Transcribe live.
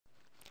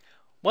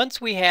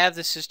once we have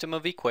the system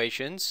of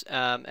equations,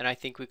 and I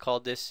think we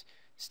called this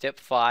step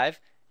 5,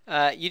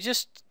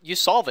 you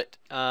solve it,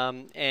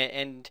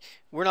 and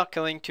we're not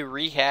going to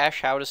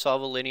rehash how to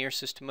solve a linear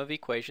system of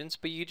equations,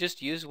 but you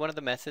just use one of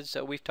the methods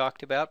that we've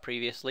talked about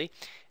previously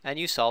and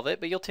you solve it.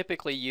 But you'll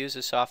typically use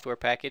a software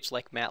package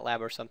like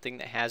MATLAB or something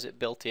that has it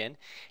built in,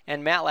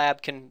 and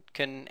MATLAB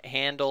can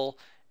handle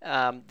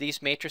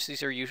these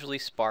matrices are usually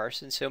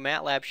sparse, and so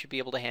MATLAB should be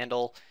able to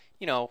handle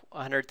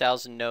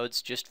 100,000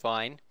 nodes just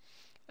fine.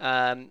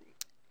 And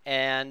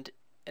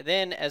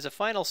then as a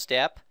final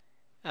step,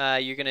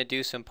 you're going to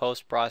do some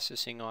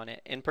post-processing on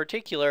it. In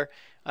particular,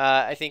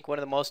 I think one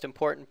of the most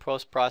important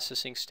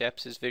post-processing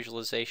steps is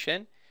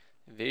visualization.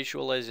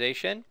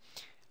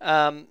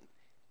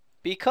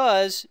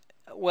 Because,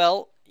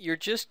 well, you're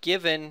just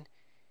given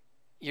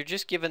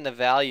the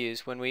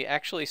values. When we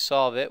actually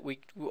solve it,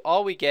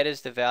 all we get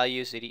is the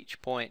values at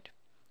each point.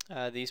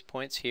 These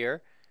points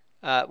here.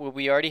 Well,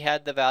 we already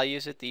had the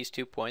values at these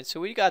 2 points, so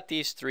we got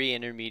these 3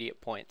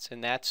 intermediate points,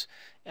 and that's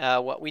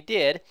what we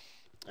did.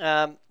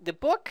 The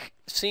book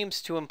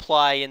seems to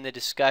imply in the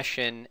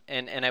discussion,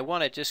 and I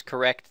want to just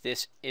correct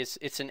this,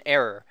 it's an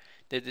error.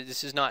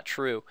 This is not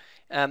true.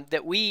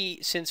 That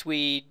since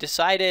we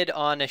decided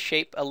on a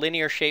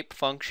linear shape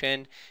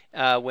function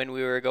when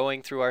we were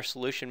going through our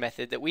solution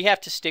method, that we have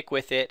to stick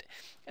with it,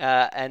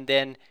 and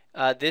then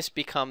this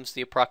becomes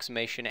the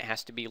approximation. It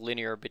has to be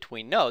linear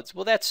between nodes.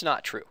 Well, that's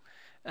not true.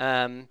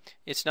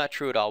 It's not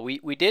true at all.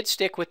 We did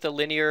stick with the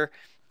linear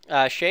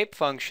shape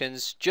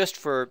functions just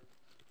for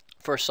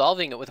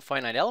solving it with a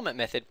finite element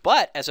method,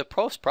 but as a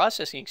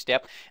post-processing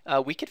step,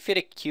 we could fit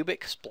a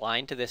cubic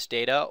spline to this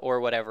data or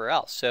whatever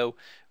else. So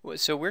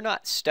we're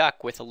not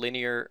stuck with a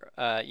linear,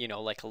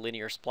 like a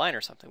linear spline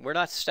or something. We're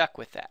not stuck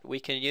with that. We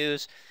can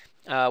use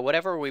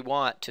whatever we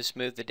want to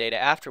smooth the data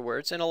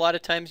afterwards, and a lot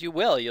of times you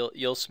will.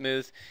 You'll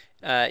smooth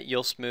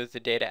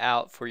the data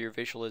out for your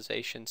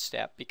visualization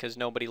step, because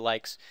nobody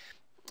likes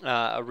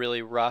a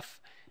really rough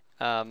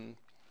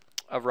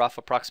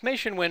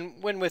approximation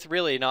when with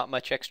really not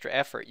much extra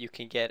effort you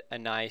can get a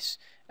nice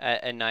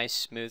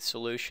smooth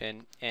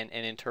solution and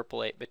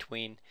interpolate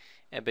between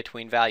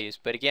values.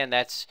 But again,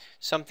 that's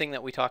something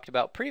that we talked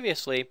about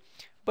previously,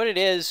 but it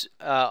is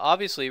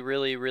obviously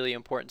really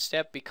important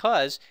step,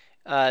 because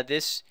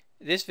this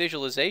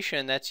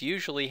visualization, that's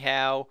usually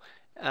how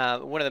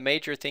one of the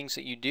major things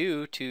that you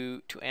do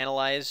to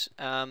analyze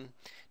the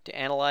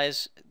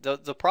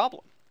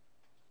problem.